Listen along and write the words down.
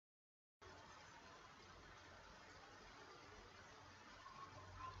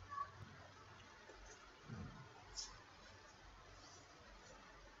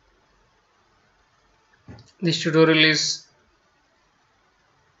This tutorial is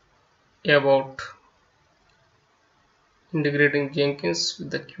about integrating Jenkins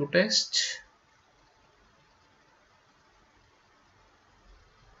with the qTest.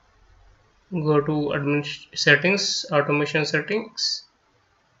 Go to admin settings, automation settings.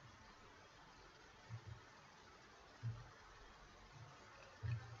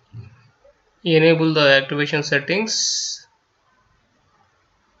 Enable the activation settings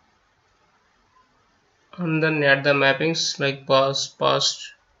and then add the mappings like pass,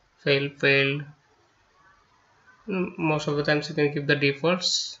 passed, failed. Most of the times you can keep the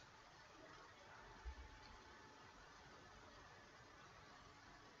defaults.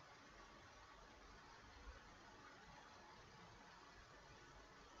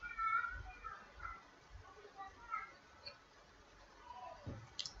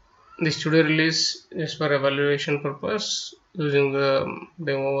 This tutorial is just for evaluation purpose using the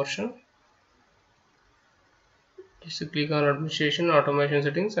demo version. Just click on administration, automation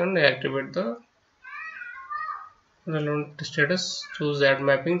settings and activate the relevant status. Choose add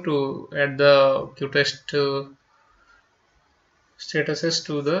mapping to add the qTest statuses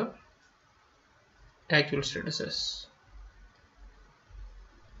to the actual statuses.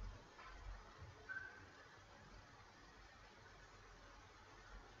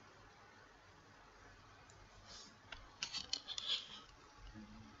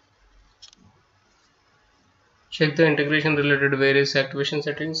 Check the integration related various activation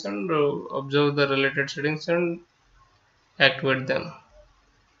settings and observe the related settings and activate them.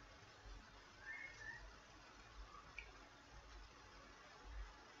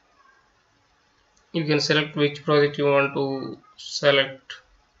 You can select which project you want to select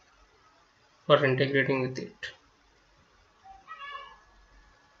for integrating with it.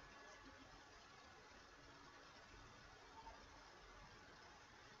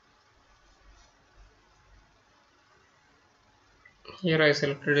 Here I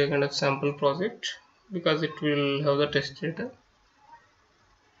selected a kind of sample project because it will have the test data.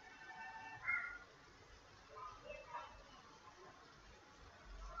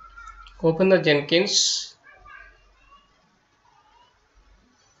 Open the Jenkins.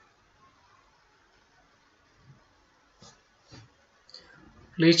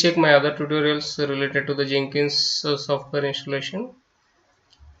 Please check my other tutorials related to the Jenkins software installation.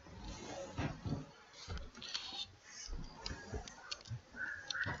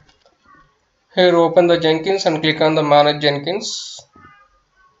 Here open the Jenkins and click on the manage Jenkins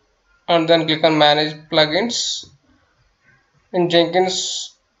and then click on manage plugins. In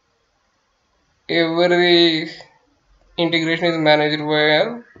Jenkins every integration is managed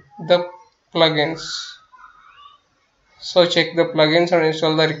via the plugins. So check the plugins and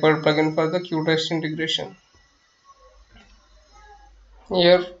install the required plugin for the qTest integration.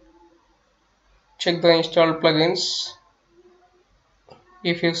 Here check the installed plugins.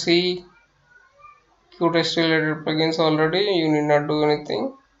 If you see qTest related plugins already, you need not do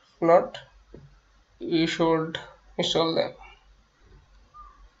anything. If not, you should install them.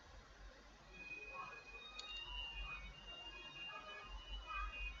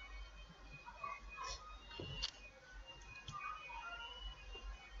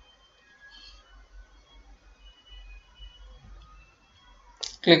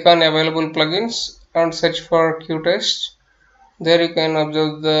 Click on available plugins and search for qTest. There you can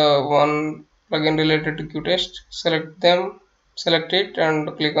observe the one plugin related to qTest. Select it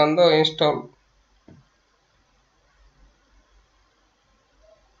and click on the install.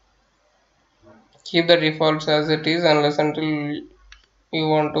 Keep the defaults as it is unless until you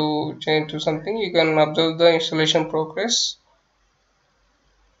want to change to something. You can observe the installation progress.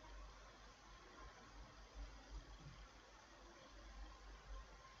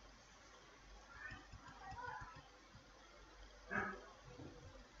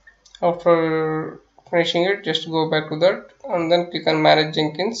 After finishing it, just go back to that and then click on manage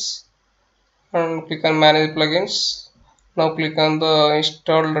Jenkins and click on manage plugins. Now click on the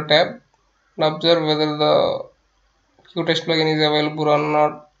installed tab and observe whether the qTest plugin is available or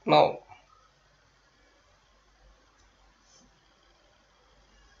not now.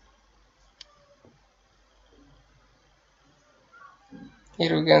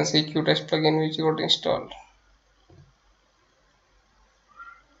 Here you can see qTest plugin which got installed.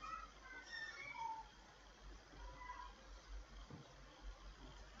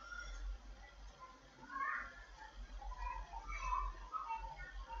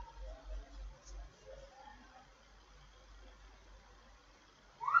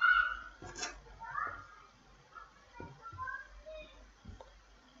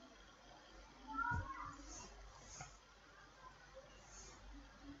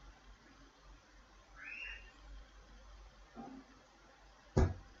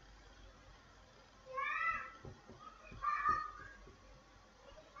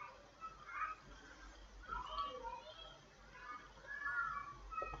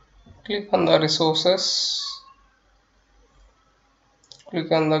 Click on the resources,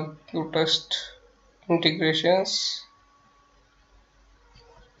 click on the qTest integrations.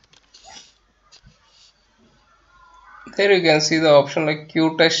 There you can see the option like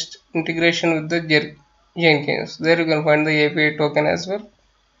qTest integration with the Jenkins. There you can find the API token as well.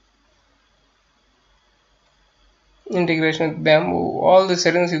 Integration with Bamboo. All the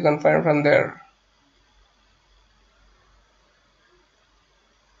settings you can find from there.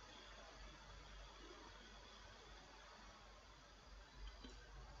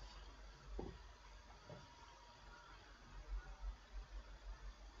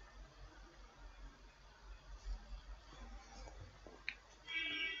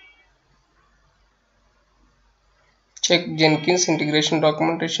 Check Jenkins integration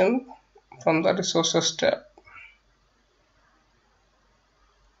documentation from the resources tab.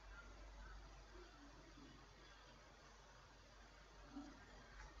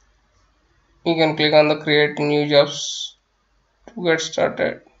 You can click on the create new jobs to get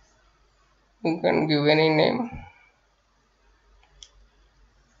started. You can give any name.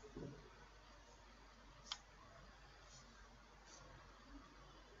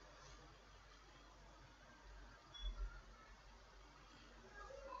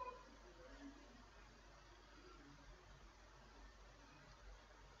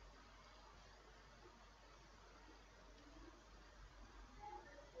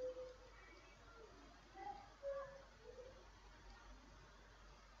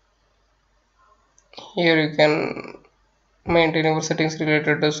 Here you can maintain your settings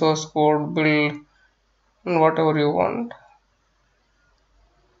related to source code, build, and whatever you want.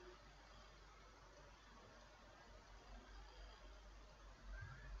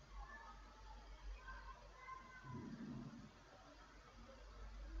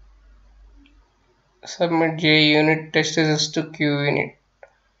 Submit JUnit test cases to qUnit.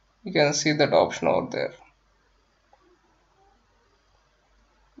 You can see that option over there.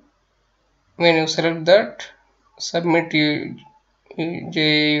 When you select that, submit JUnit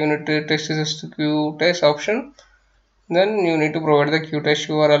test cases to qTest option, then you need to provide the qTest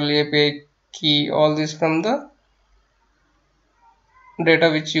URL, API key, all this from the data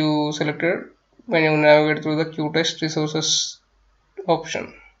which you selected when you navigate through the qTest resources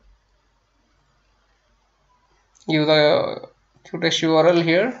option. Give the qTest URL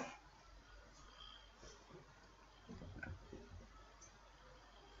here.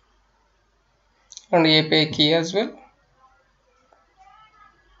 And API key as well.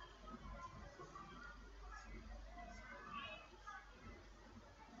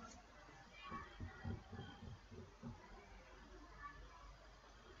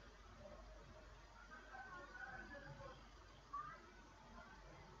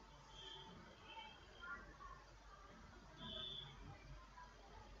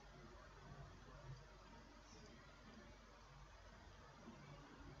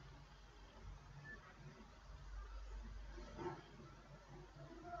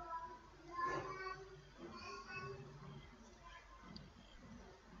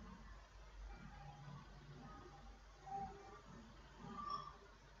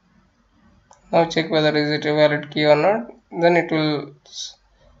 Now check whether is it a valid key or not. Then it will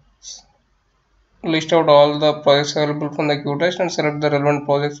list out all the projects available from the qTest and select the relevant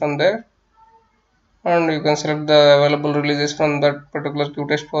project from there. And you can select the available releases from that particular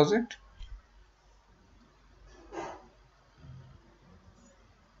qTest project.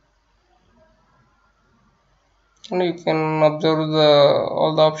 And you can observe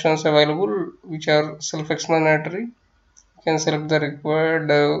all the options available which are self-explanatory. You can select the required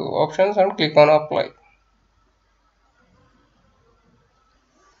options and click on apply.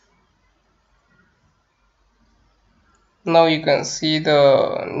 Now you can see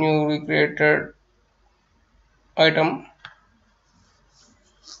the newly created item.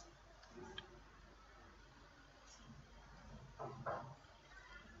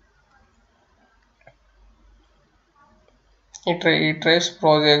 It traces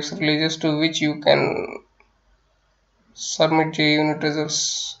projects releases to which you can submit JUnit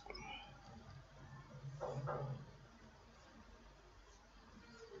results.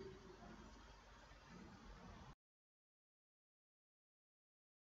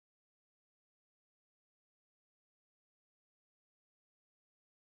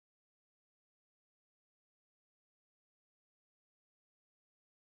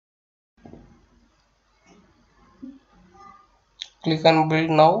 Click on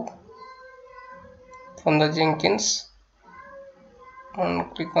build now from the Jenkins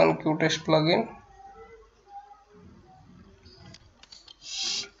and click on qTest plugin.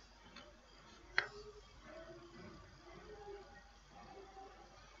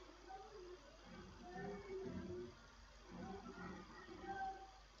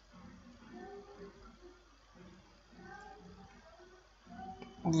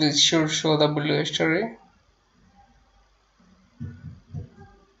 This should show the build history.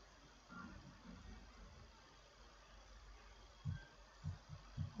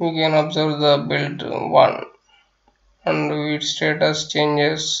 We can observe the build 1 and its status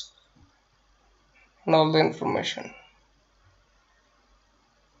changes and all the information.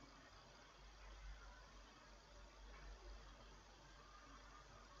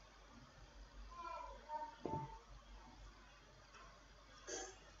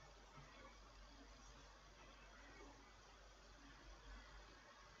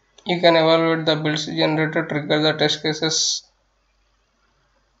 You can evaluate the builds generated, trigger the test cases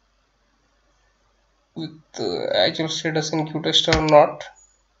with actual status in qTest or not.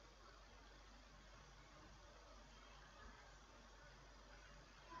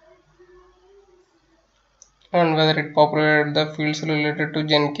 And whether it populated the fields related to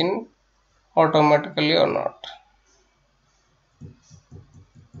Jenkins automatically or not.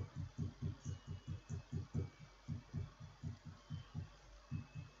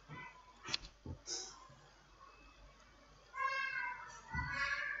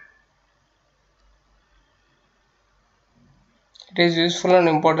 It is useful and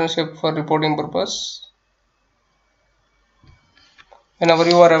important step for reporting purpose. Whenever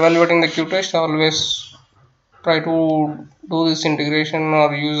you are evaluating the qTest, always try to do this integration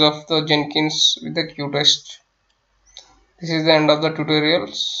or use of the Jenkins with the qTest. This is the end of the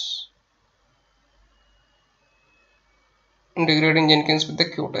tutorials. Integrating Jenkins with the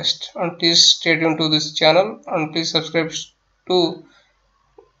qTest. And please stay tuned to this channel and please subscribe to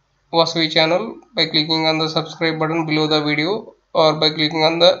Vasawii channel by clicking on the subscribe button below the video or by clicking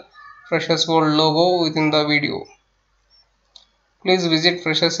on the Freshers World logo within the video. Please visit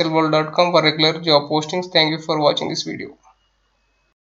freshersworld.com for regular job postings. Thank you for watching this video.